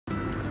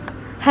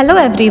Hello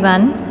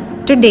everyone.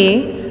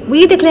 Today,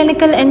 we the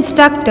clinical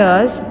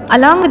instructors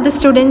along with the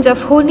students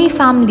of Holy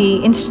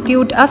Family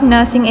Institute of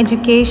Nursing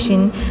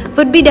Education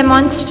would be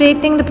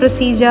demonstrating the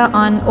procedure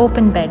on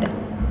open bed.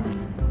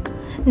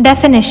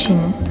 Definition: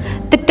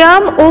 the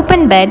term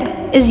open bed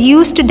is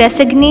used to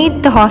designate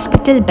the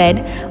hospital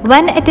bed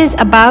when it is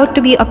about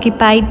to be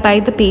occupied by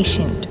the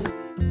patient.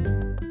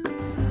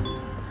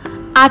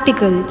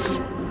 Articles: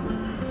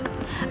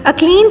 a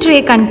clean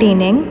tray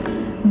containing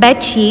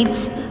bed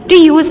sheets to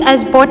use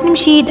as bottom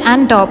sheet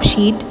and top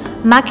sheet,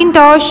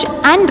 Macintosh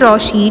and draw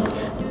sheet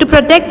to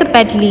protect the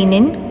bed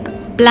linen,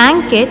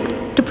 blanket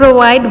to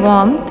provide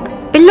warmth,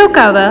 pillow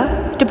cover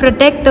to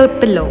protect the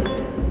pillow.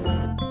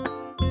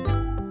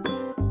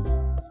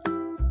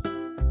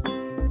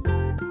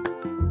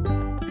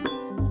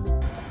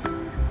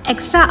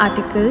 Extra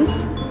articles: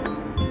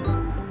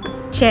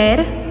 chair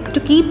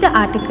to keep the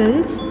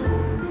articles,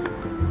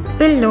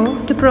 pillow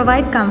to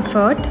provide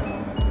comfort,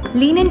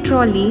 linen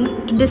trolley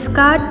to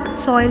discard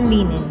soil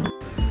linen.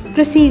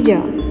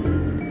 Procedure: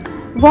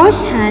 wash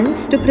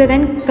hands to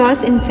prevent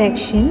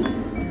cross-infection.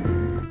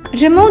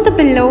 Remove the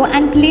pillow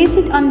and place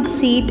it on the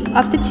seat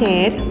of the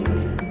chair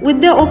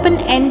with the open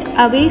end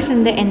away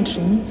from the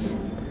entrance.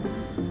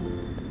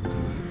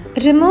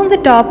 Remove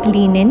the top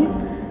linen.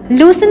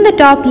 Loosen the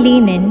top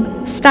linen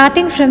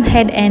starting from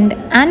head end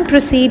and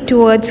proceed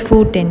towards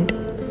foot end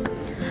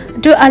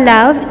to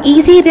allow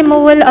easy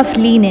removal of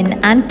linen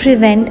and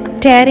prevent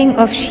tearing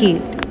of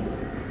sheet.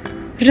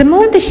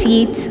 Remove the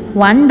sheets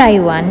one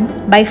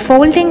by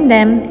folding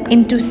them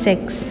into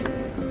 6.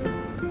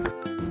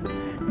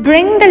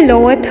 Bring the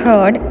lower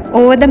third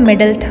over the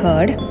middle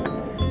third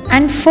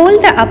and fold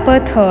the upper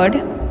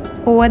third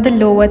over the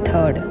lower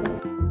third.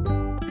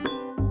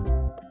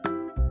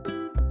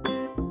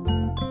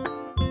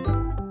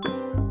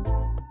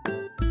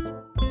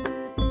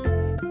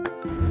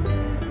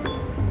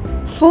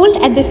 Fold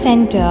at the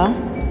center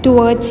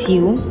towards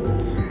you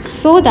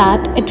so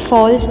that it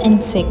falls in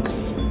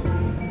 6.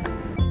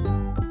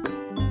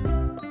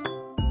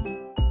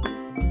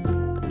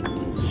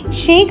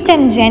 Shake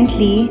them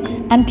gently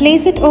and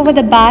place it over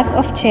the back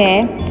of chair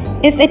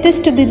if it is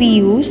to be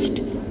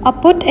reused, or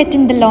put it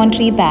in the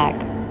laundry bag.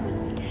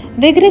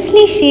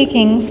 Vigorously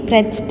shaking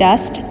spreads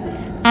dust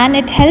and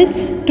it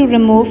helps to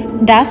remove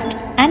dust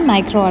and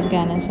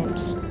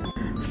microorganisms.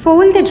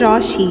 Fold the draw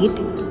sheet.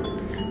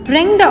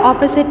 Bring the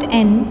opposite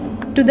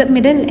end to the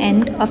middle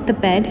end of the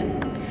bed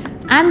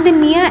and the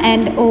near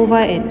end over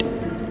it,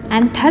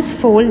 and thus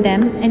fold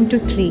them into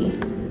 3.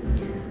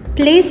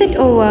 Place it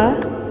over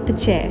the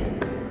chair.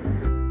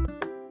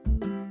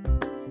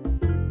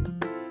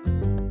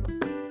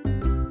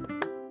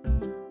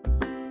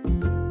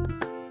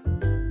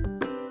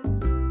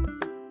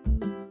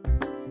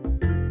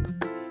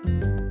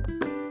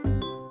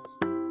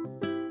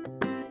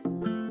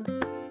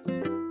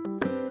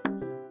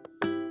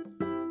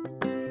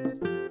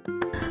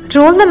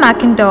 Roll the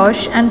Macintosh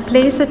and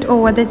place it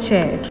over the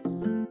chair.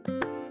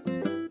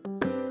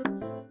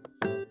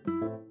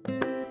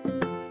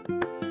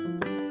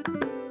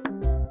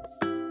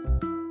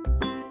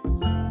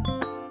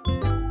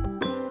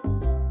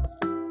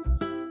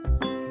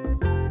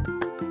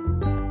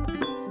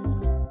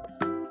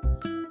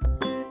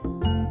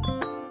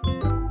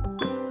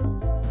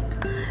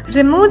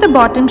 Remove the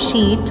bottom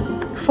sheet,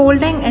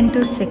 folding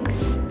into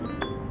 6.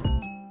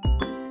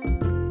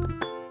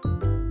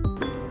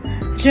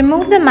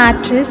 Remove the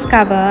mattress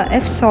cover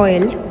if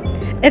soiled.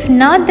 If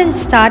not, then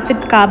start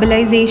with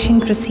carbolization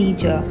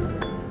procedure.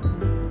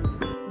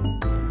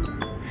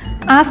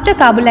 After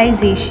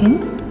carbolization,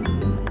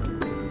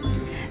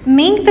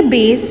 make the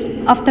base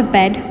of the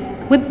bed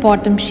with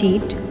bottom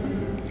sheet.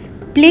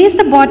 Place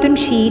the bottom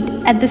sheet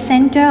at the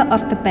center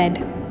of the bed.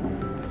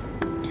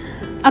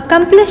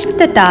 Accomplish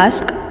the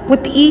task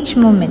with each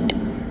movement.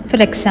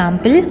 For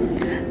example,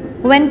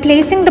 when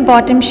placing the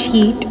bottom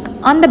sheet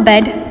on the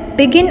bed,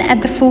 begin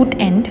at the foot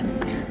end,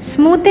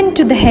 smoothen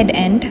to the head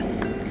end,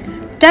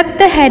 tuck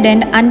the head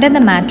end under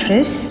the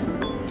mattress,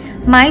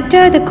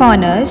 mitre the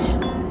corners,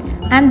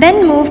 and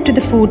then move to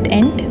the foot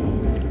end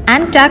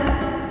and tuck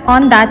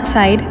on that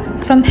side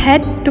from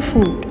head to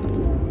foot.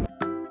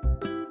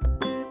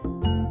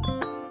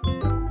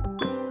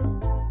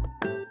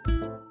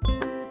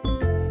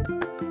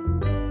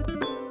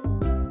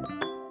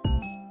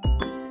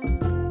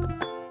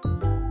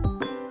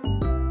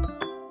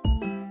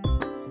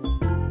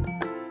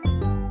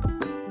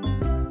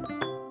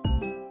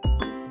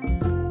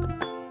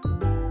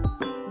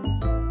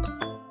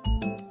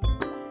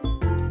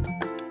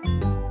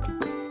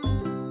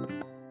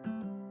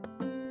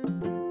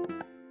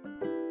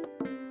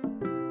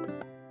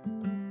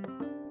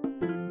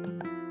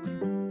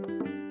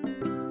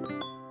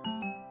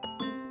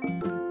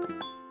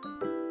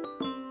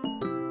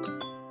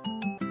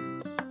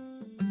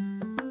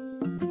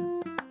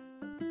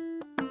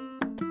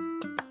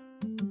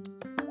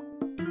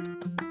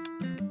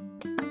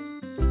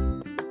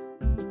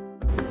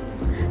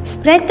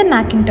 Spread the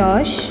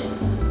Macintosh.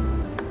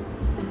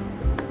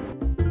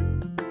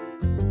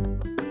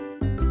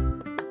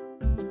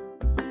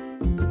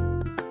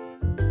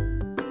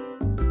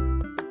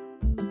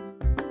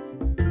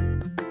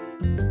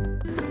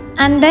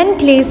 and then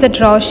place the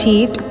draw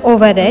sheet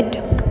over it.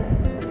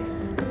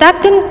 Tuck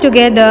them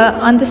together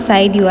on the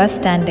side you are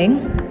standing.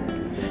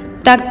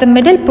 Tuck the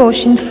middle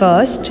portion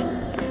first,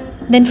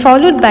 then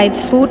followed by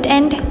the foot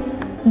end,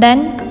 then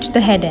to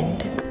the head end.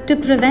 To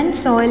prevent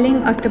soiling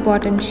of the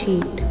bottom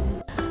sheet,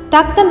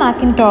 tuck the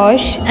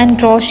Macintosh and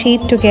draw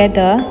sheet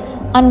together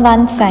on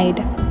one side.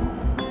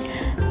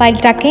 While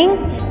tucking,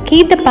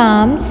 keep the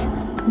palms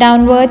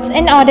downwards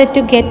in order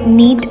to get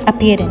neat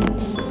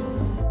appearance.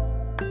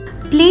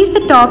 Place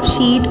the top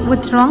sheet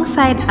with wrong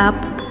side up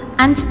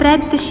and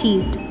spread the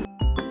sheet.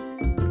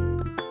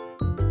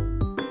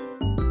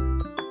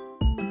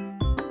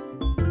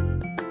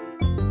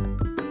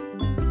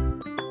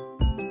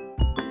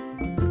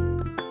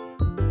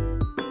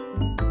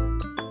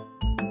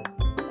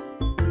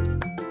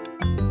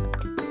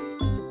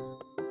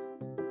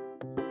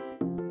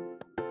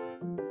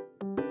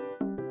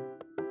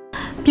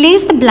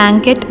 Place the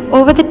blanket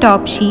over the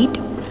top sheet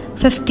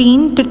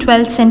 15 to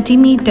 12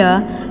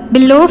 cm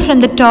below from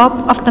the top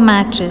of the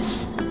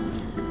mattress.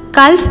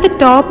 Culf the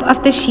top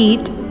of the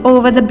sheet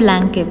over the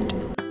blanket.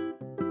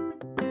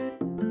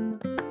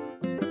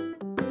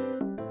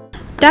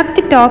 Tuck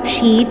the top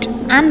sheet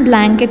and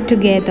blanket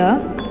together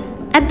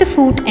at the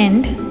foot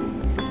end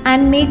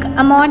and make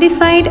a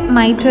modified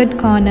mitered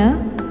corner,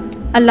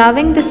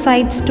 allowing the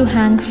sides to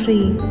hang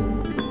free.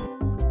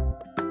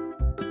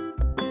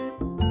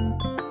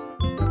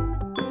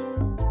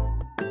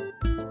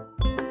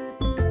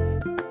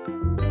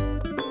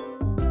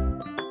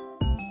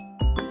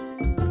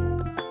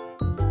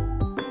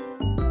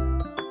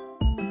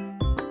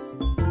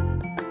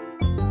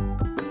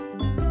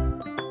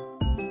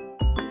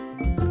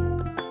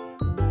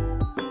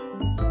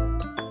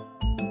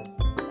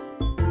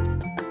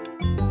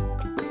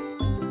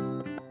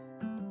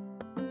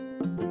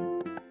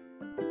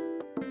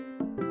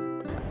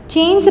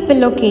 Change the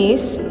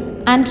pillowcase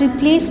and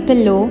replace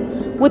pillow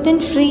within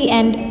free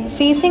end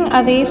facing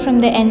away from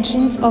the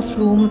entrance of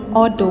room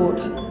or door.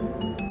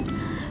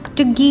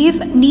 To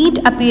give neat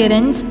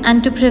appearance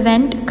and to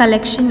prevent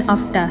collection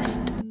of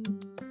dust.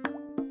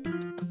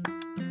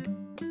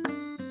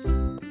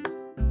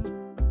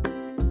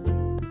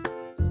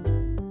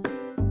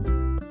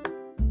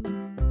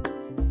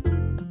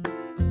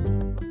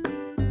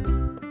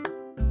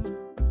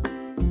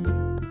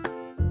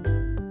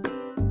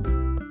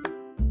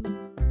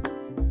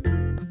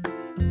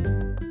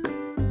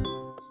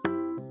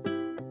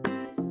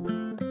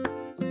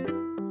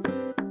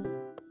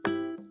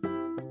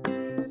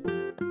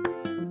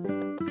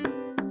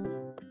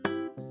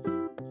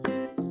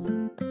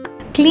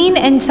 Clean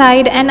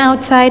inside and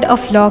outside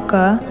of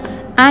locker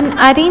and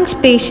arrange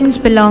patient's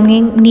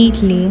belongings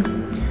neatly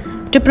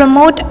to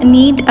promote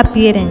neat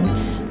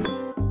appearance.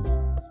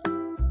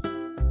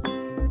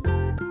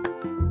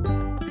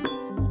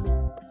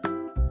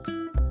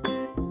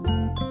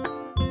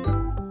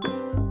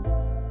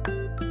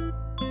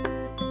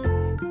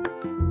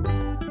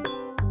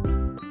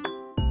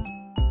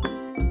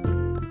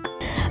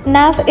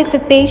 Now, if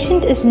the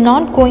patient is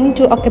not going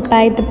to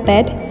occupy the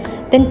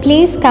bed, then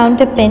place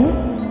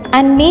counterpin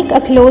and make a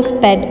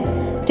closed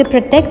bed to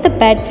protect the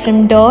bed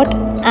from dirt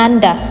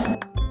and dust.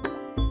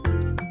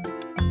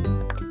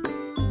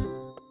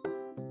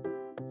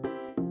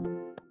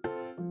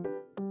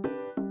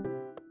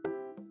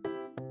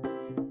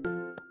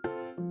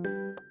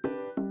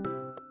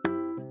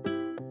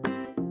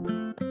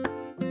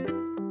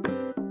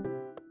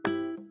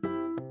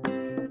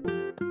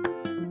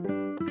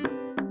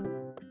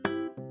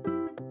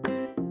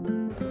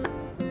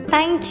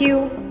 Thank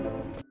you.